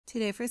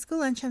Today for school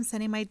lunch, I'm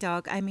sending my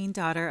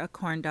daughter, a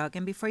corn dog.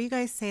 And before you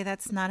guys say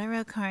that's not a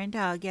real corn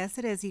dog, yes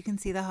it is. You can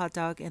see the hot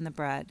dog in the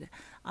bread.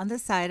 On the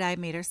side, I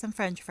made her some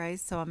french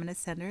fries, so I'm going to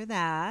send her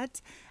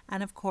that.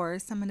 And of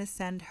course, I'm going to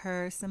send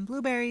her some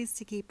blueberries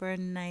to keep her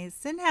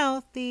nice and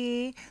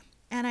healthy.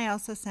 And I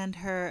also send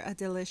her a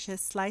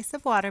delicious slice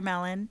of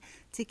watermelon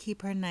to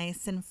keep her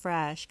nice and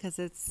fresh because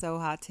it's so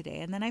hot today.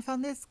 And then I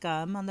found this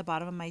gum on the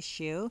bottom of my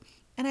shoe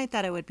and I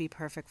thought it would be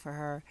perfect for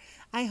her.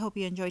 I hope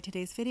you enjoyed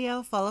today's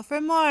video. Follow for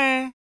more.